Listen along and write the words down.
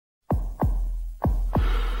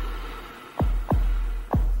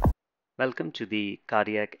Welcome to the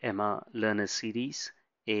Cardiac MR Learner Series,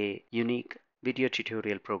 a unique video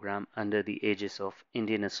tutorial program under the aegis of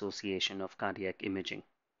Indian Association of Cardiac Imaging.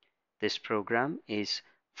 This program is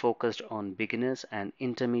focused on beginners and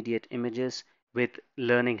intermediate images, with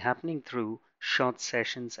learning happening through short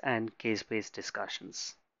sessions and case-based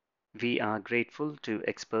discussions. We are grateful to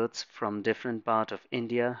experts from different parts of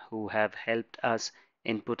India who have helped us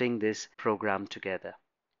in putting this program together.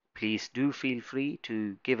 Please do feel free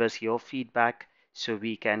to give us your feedback so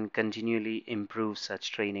we can continually improve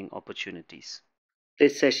such training opportunities.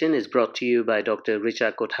 This session is brought to you by Dr.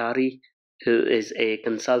 Richa Kothari, who is a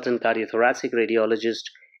consultant cardiothoracic radiologist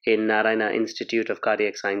in Narayana Institute of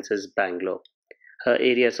Cardiac Sciences, Bangalore. Her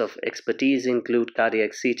areas of expertise include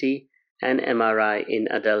cardiac CT and MRI in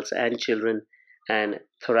adults and children, and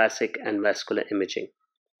thoracic and vascular imaging.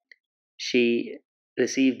 She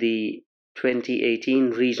received the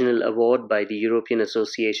 2018 Regional Award by the European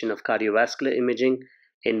Association of Cardiovascular Imaging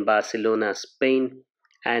in Barcelona, Spain,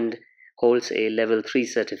 and holds a Level 3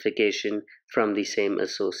 certification from the same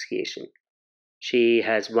association. She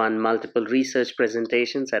has won multiple research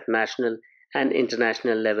presentations at national and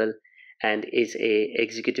international level and is an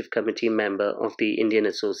executive committee member of the Indian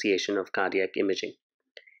Association of Cardiac Imaging.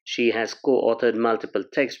 She has co-authored multiple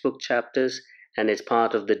textbook chapters and is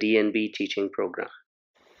part of the DNB teaching program.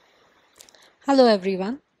 Hello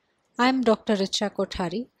everyone, I am Dr. Richa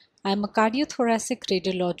Kothari. I am a cardiothoracic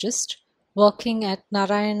radiologist working at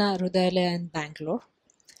Narayana Rudayalaya in Bangalore.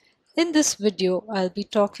 In this video, I'll be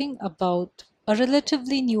talking about a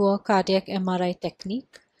relatively newer cardiac MRI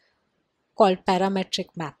technique called parametric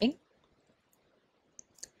mapping.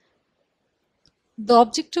 The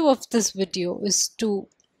objective of this video is to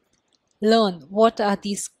learn what are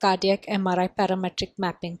these cardiac MRI parametric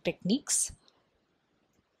mapping techniques.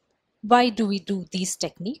 Why do we do these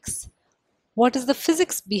techniques? What is the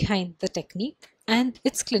physics behind the technique and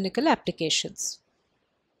its clinical applications?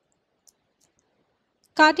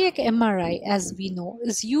 Cardiac MRI, as we know,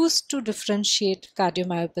 is used to differentiate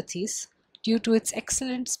cardiomyopathies due to its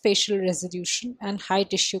excellent spatial resolution and high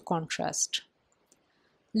tissue contrast.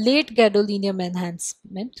 Late gadolinium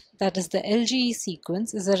enhancement, that is the LGE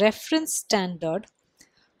sequence, is a reference standard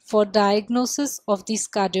for diagnosis of these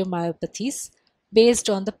cardiomyopathies based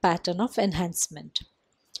on the pattern of enhancement.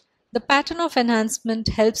 The pattern of enhancement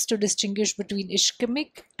helps to distinguish between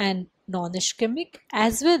ischemic and non-ischemic,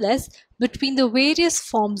 as well as between the various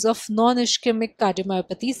forms of non-ischemic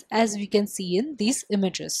cardiomyopathies, as we can see in these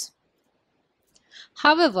images.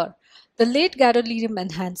 However, the late gadolinium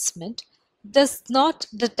enhancement does not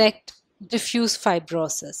detect diffuse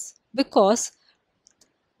fibrosis because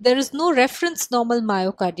there is no reference normal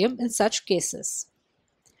myocardium in such cases.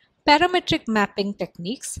 Parametric mapping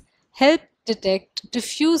techniques help detect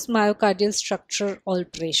diffuse myocardial structure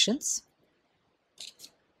alterations.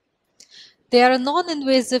 They are a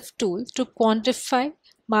non-invasive tool to quantify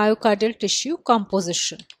myocardial tissue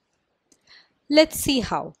composition. Let's see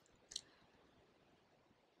how.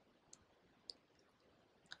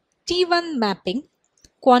 T1 mapping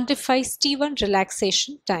quantifies T1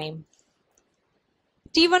 relaxation time.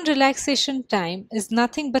 T1 relaxation time is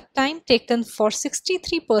nothing but time taken for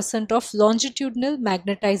 63% of longitudinal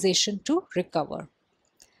magnetization to recover.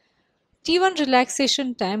 T1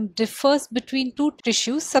 relaxation time differs between two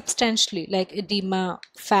tissues substantially, like edema,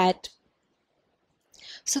 fat.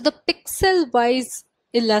 So the pixel-wise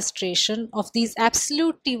illustration of these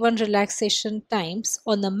absolute T1 relaxation times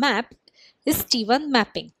on a map is T1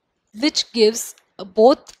 mapping, which gives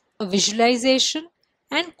both a visualization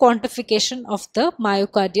and quantification of the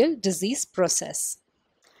myocardial disease process.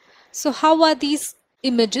 So how are these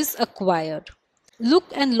images acquired? Look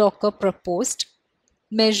and Locker proposed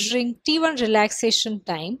measuring T1 relaxation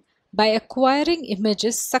time by acquiring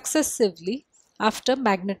images successively after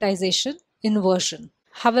magnetization inversion.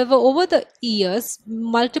 However, over the years,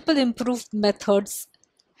 multiple improved methods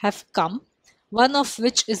have come, one of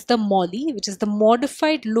which is the MOLI, which is the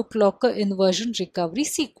Modified Look-Locker Inversion Recovery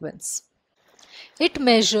Sequence. It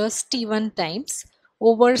measures T1 times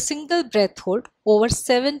over a single breath hold over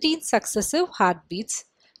 17 successive heartbeats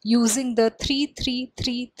using the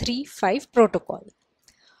 3-3-3-3-5 protocol.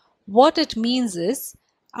 What it means is,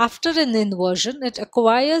 after an inversion, it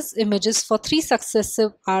acquires images for 3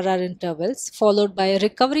 successive RR intervals followed by a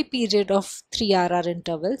recovery period of 3 RR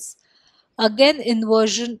intervals. Again,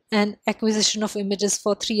 inversion and acquisition of images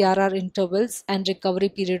for 3 RR intervals and recovery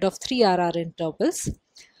period of 3 RR intervals,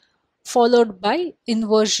 followed by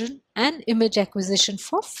inversion and image acquisition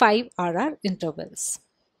for 5 RR intervals.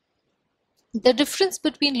 The difference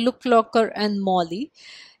between Look-Locker and MOLI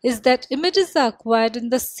is that images are acquired in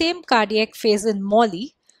the same cardiac phase in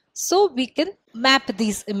MOLI, So we can map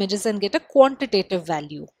these images and get a quantitative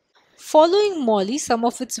value. Following Molly, some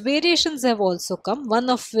of its variations have also come, one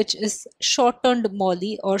of which is shortened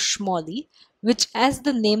Molly or Schmolly, which, as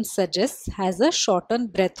the name suggests, has a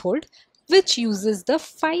shortened breath hold, which uses the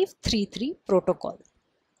 533 protocol.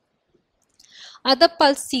 Other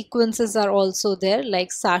pulse sequences are also there,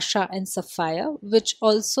 like Sasha and Sapphire, which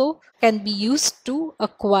also can be used to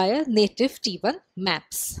acquire native T1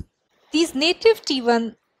 maps. These native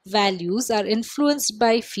T1 values are influenced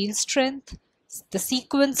by field strength, the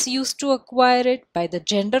sequence used to acquire it, by the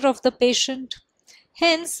gender of the patient.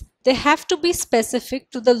 Hence, they have to be specific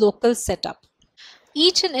to the local setup.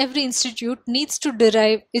 Each and every institute needs to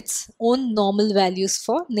derive its own normal values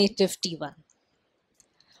for native T1.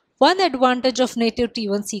 One advantage of native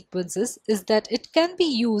T1 sequences is that it can be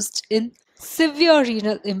used in severe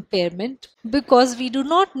renal impairment because we do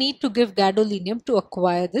not need to give gadolinium to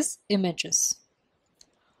acquire these images.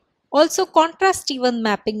 Also, contrast T1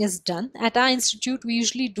 mapping is done. At our institute, we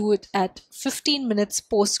usually do it at 15 minutes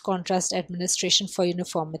post-contrast administration for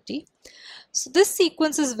uniformity. So this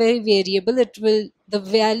sequence is very variable. The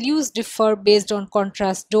values differ based on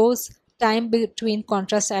contrast dose, time between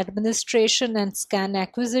contrast administration and scan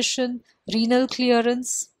acquisition, renal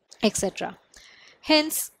clearance, etc.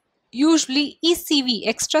 Hence, usually ECV,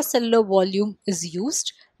 extracellular volume, is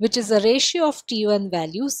used, which is a ratio of T1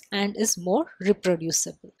 values and is more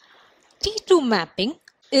reproducible. T2 mapping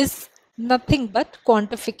is nothing but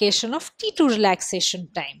quantification of T2 relaxation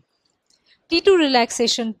time. T2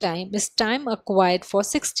 relaxation time is time acquired for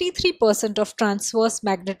 63% of transverse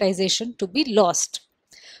magnetization to be lost.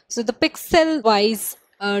 So the pixel-wise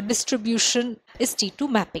distribution is T2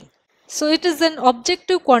 mapping. So it is an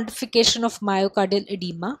objective quantification of myocardial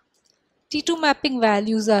edema. T2 mapping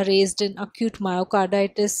values are raised in acute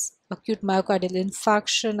myocarditis, acute myocardial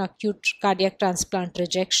infarction, acute cardiac transplant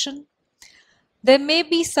rejection. There may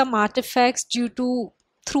be some artifacts due to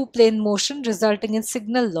through plane motion resulting in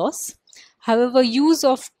signal loss. However, use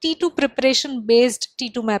of T2 preparation based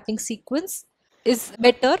T2 mapping sequence is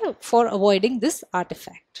better for avoiding this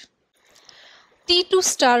artifact. T2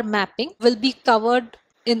 star mapping will be covered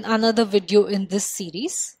in another video in this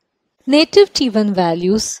series. Native T1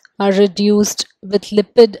 values are reduced with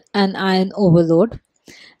lipid and ion overload,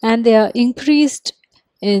 and they are increased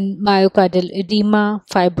in myocardial edema,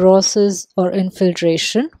 fibrosis, or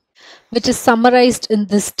infiltration, which is summarized in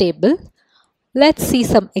this table. Let's see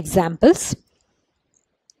some examples.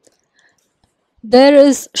 There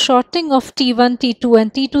is shortening of T1, T2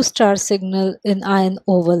 and T2 star signal in ion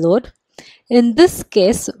overload. In this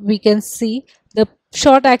case, we can see the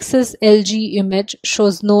short axis LG image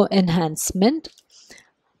shows no enhancement.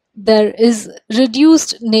 There is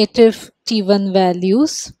reduced native T1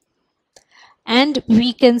 values, and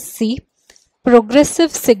we can see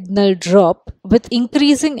progressive signal drop with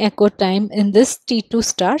increasing echo time in this T2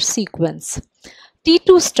 star sequence.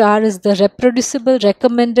 T2 star is the reproducible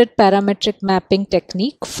recommended parametric mapping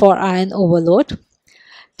technique for ion overload.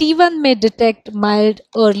 T1 may detect mild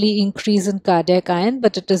early increase in cardiac ion,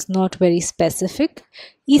 but it is not very specific.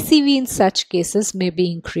 ECV in such cases may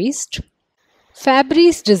be increased.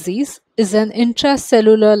 Fabry's disease is an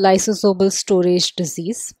intracellular lysosomal storage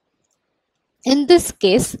disease. In this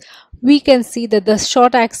case, we can see that the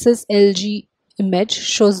short axis LG image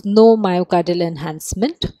shows no myocardial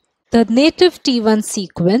enhancement. The native T1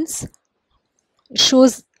 sequence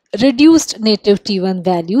shows reduced native T1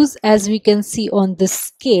 values, as we can see on this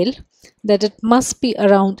scale that it must be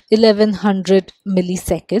around 1100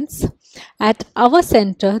 milliseconds. At our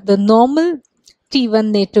center, the normal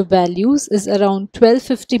T1 native values is around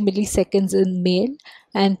 1250 milliseconds in male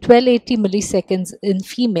and 1280 milliseconds in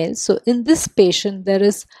female. So in this patient, there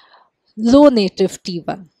is low native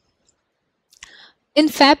T1. In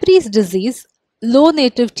Fabry's disease, low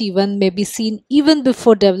native T1 may be seen even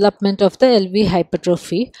before development of the LV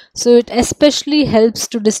hypertrophy, so it especially helps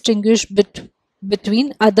to distinguish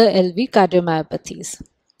between other LV cardiomyopathies.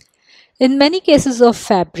 In many cases of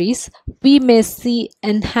Fabry's, we may see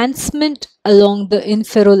enhancement along the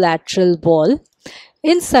inferolateral wall.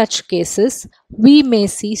 In such cases, we may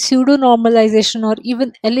see pseudonormalization or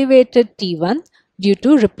even elevated T1 due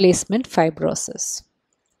to replacement fibrosis.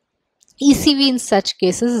 ECV in such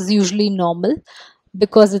cases is usually normal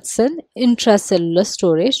because it's an intracellular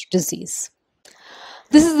storage disease.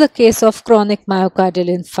 This is the case of chronic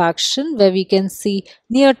myocardial infarction, where we can see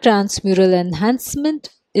near transmural enhancement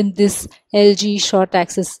in this LG short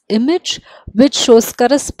axis image, which shows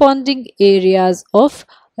corresponding areas of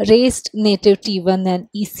raised native T1 and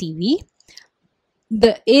ECV.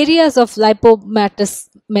 The areas of lipomatous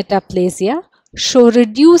metaplasia show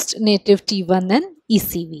reduced native T1 and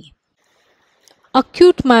ECV.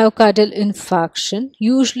 Acute myocardial infarction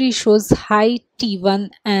usually shows high T1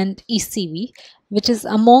 and ECV, which is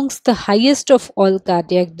amongst the highest of all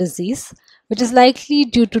cardiac disease, which is likely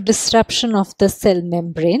due to disruption of the cell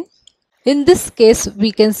membrane. In this case,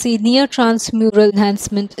 we can see near transmural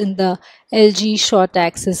enhancement in the LG short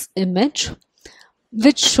axis image,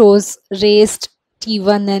 which shows raised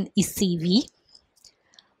T1 and ECV.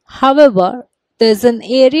 However, there is an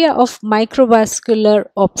area of microvascular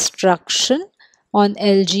obstruction on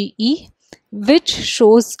LGE, which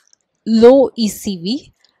shows low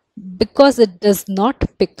ECV because it does not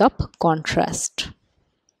pick up contrast.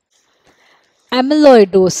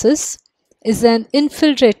 Amyloidosis is an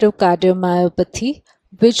infiltrative cardiomyopathy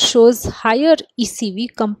which shows higher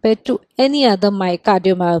ECV compared to any other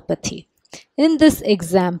cardiomyopathy. In this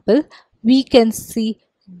example, we can see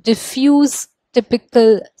diffuse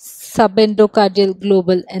typical subendocardial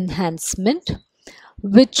global enhancement,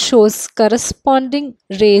 which shows corresponding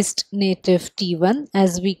raised native T1.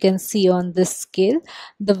 As we can see on this scale,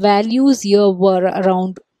 the values here were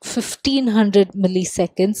around 1500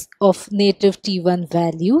 milliseconds of native T1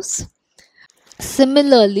 values.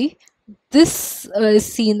 Similarly, this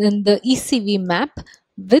is seen in the ECV map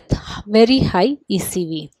with very high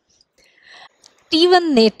ECV.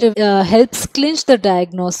 T1 native helps clinch the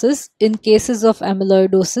diagnosis in cases of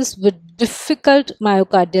amyloidosis with difficult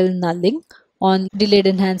myocardial nulling on delayed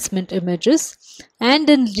enhancement images and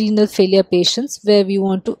in renal failure patients where we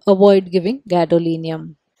want to avoid giving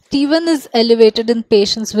gadolinium. T1 is elevated in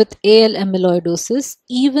patients with AL amyloidosis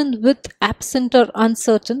even with absent or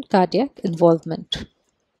uncertain cardiac involvement.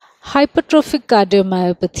 Hypertrophic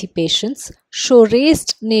cardiomyopathy patients show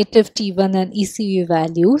raised native T1 and ECV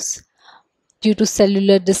values due to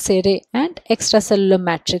cellular disarray and extracellular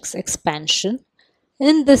matrix expansion.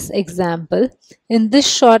 In this example, in this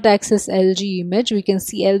short axis LG image, we can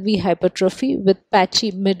see LV hypertrophy with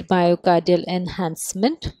patchy mid-myocardial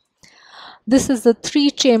enhancement. This is a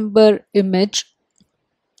 3-chamber image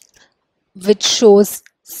which shows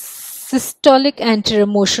systolic anterior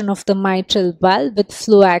motion of the mitral valve with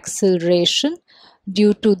flow acceleration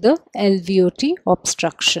due to the LVOT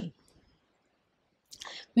obstruction.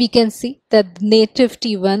 We can see that the native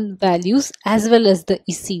T1 values as well as the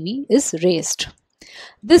ECV is raised.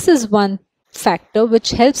 This is one factor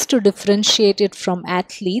which helps to differentiate it from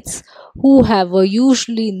athletes who have a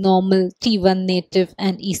usually normal T1 native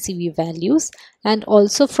and ECV values, and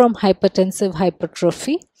also from hypertensive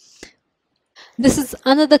hypertrophy. This is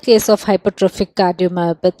another case of hypertrophic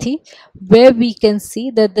cardiomyopathy where we can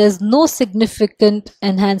see that there is no significant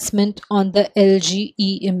enhancement on the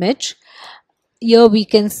LGE image. Here we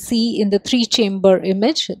can see in the 3-chamber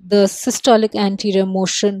image the systolic anterior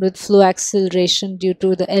motion with flow acceleration due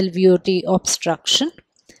to the LVOT obstruction.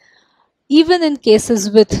 Even in cases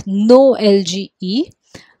with no LGE,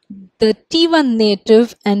 the T1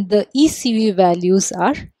 native and the ECV values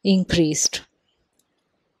are increased.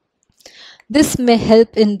 This may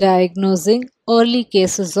help in diagnosing early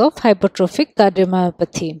cases of hypertrophic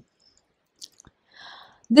cardiomyopathy.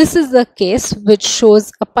 This is a case which shows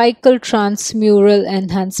apical transmural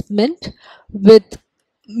enhancement with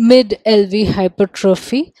mid-LV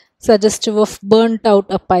hypertrophy, suggestive of burnt out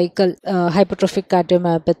apical hypertrophic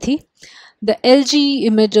cardiomyopathy. The LG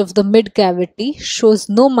image of the mid cavity shows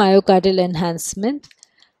no myocardial enhancement.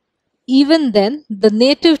 Even then, the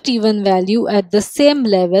native T1 value at the same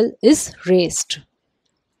level is raised.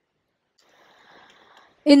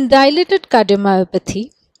 In dilated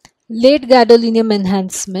cardiomyopathy, late gadolinium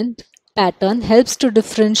enhancement pattern helps to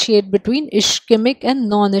differentiate between ischemic and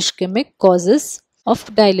non-ischemic causes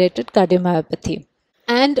of dilated cardiomyopathy,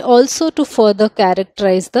 and also to further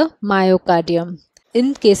characterize the myocardium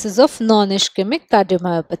in cases of non-ischemic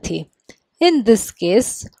cardiomyopathy. In this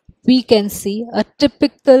case, we can see a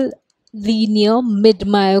typical linear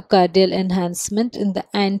mid-myocardial enhancement in the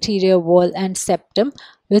anterior wall and septum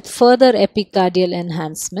with further epicardial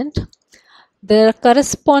enhancement. There are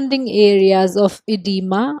corresponding areas of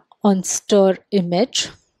edema on STIR image.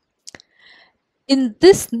 In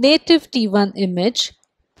this native T1 image,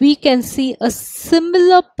 we can see a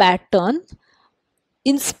similar pattern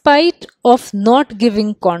in spite of not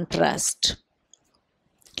giving contrast.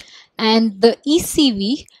 And the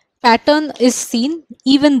ECV pattern is seen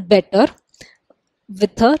even better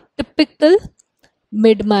with a typical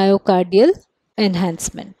mid-myocardial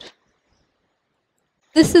enhancement.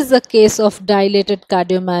 This is a case of dilated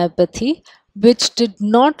cardiomyopathy which did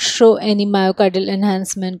not show any myocardial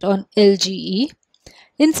enhancement on LGE.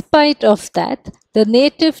 In spite of that, the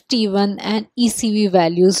native T1 and ECV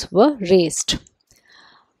values were raised.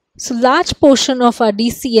 So large portion of our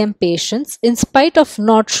DCM patients, in spite of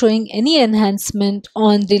not showing any enhancement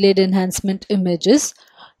on delayed enhancement images,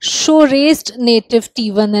 show raised native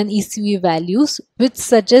T1 and ECV values, which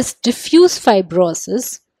suggest diffuse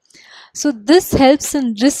fibrosis. So this helps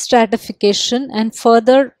in risk stratification and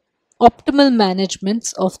further optimal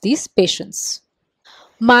management of these patients.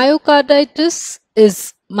 Myocarditis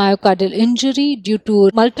is myocardial injury due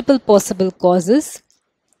to multiple possible causes.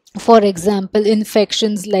 For example,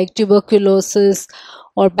 infections like tuberculosis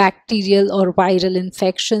or bacterial or viral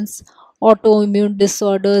infections, autoimmune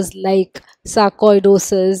disorders like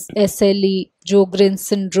sarcoidosis, SLE, Sjogren's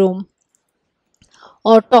syndrome,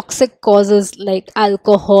 or toxic causes like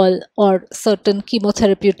alcohol or certain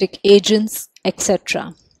chemotherapeutic agents,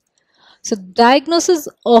 etc. So, diagnosis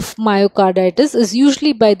of myocarditis is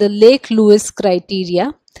usually by the Lake-Lewis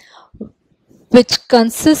criteria, which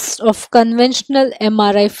consists of conventional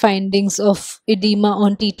MRI findings of edema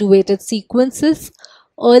on T2 weighted sequences,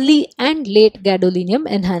 early and late gadolinium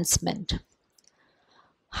enhancement.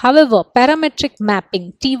 However, parametric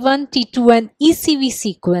mapping T1, T2 and ECV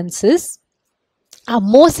sequences are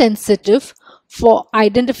more sensitive for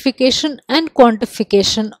identification and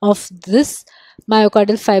quantification of this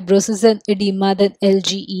myocardial fibrosis and edema than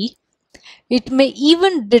LGE. It may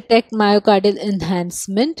even detect myocardial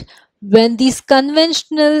enhancement when these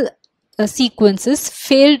conventional sequences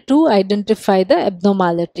fail to identify the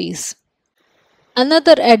abnormalities.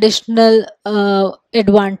 Another additional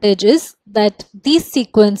advantage is that these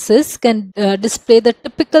sequences can display the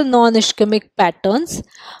typical non-ischemic patterns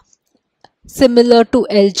similar to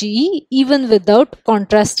LGE even without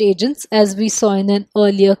contrast agents, as we saw in an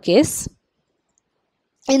earlier case.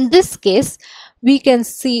 In this case, we can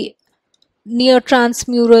see near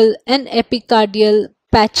transmural and epicardial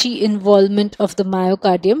patchy involvement of the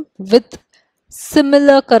myocardium with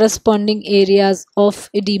similar corresponding areas of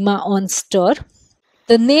edema on stir.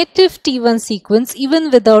 The native T1 sequence,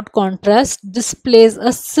 even without contrast, displays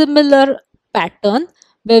a similar pattern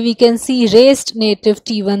where we can see raised native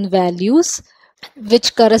T1 values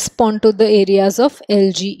which correspond to the areas of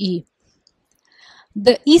LGE.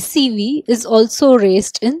 The ECV is also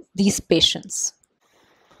raised in these patients.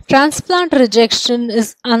 Transplant rejection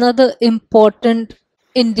is another important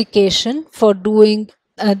indication for doing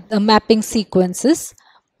the mapping sequences.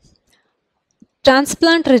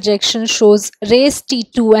 Transplant rejection shows raised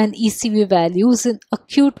T2 and ECV values in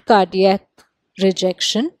acute cardiac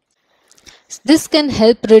rejection. This can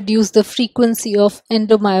help reduce the frequency of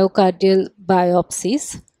endomyocardial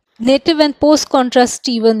biopsies. Native and post-contrast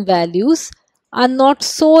T1 values are not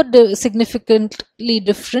so significantly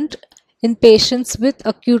different in patients with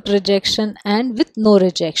acute rejection and with no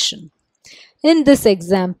rejection. In this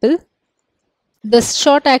example, the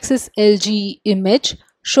short axis LG image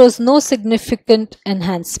shows no significant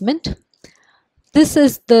enhancement. This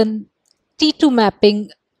is the T2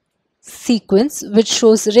 mapping sequence which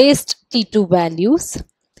shows raised T2 values.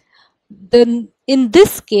 Then in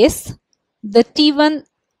this case, the T1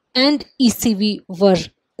 and ECV were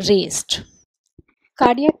raised.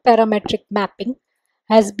 Cardiac parametric mapping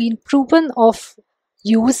has been proven of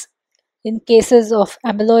use in cases of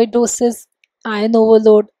amyloidosis, iron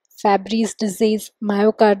overload, Fabry's disease,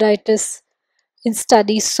 myocarditis in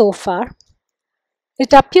studies so far.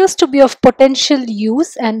 It appears to be of potential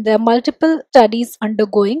use, and there are multiple studies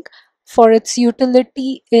undergoing for its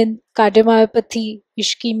utility in cardiomyopathy,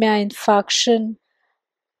 ischemia, infarction,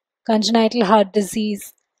 congenital heart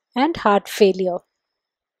disease, and heart failure.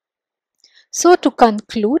 So to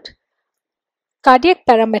conclude, cardiac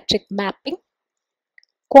parametric mapping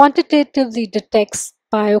quantitatively detects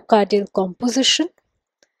myocardial composition.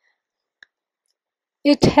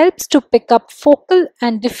 It helps to pick up focal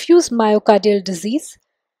and diffuse myocardial disease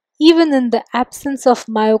even in the absence of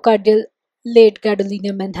myocardial late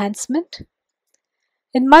gadolinium enhancement.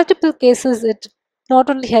 In multiple cases, it not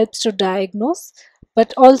only helps to diagnose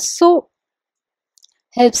but also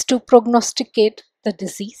helps to prognosticate the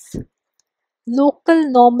disease. Local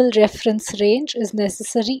normal reference range is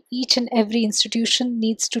necessary. Each and every institution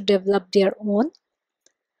needs to develop their own.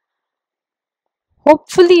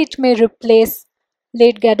 Hopefully, it may replace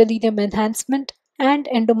late gadolinium enhancement and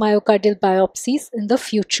endomyocardial biopsies in the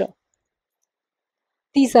future.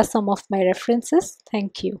 These are some of my references.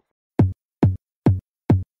 Thank you.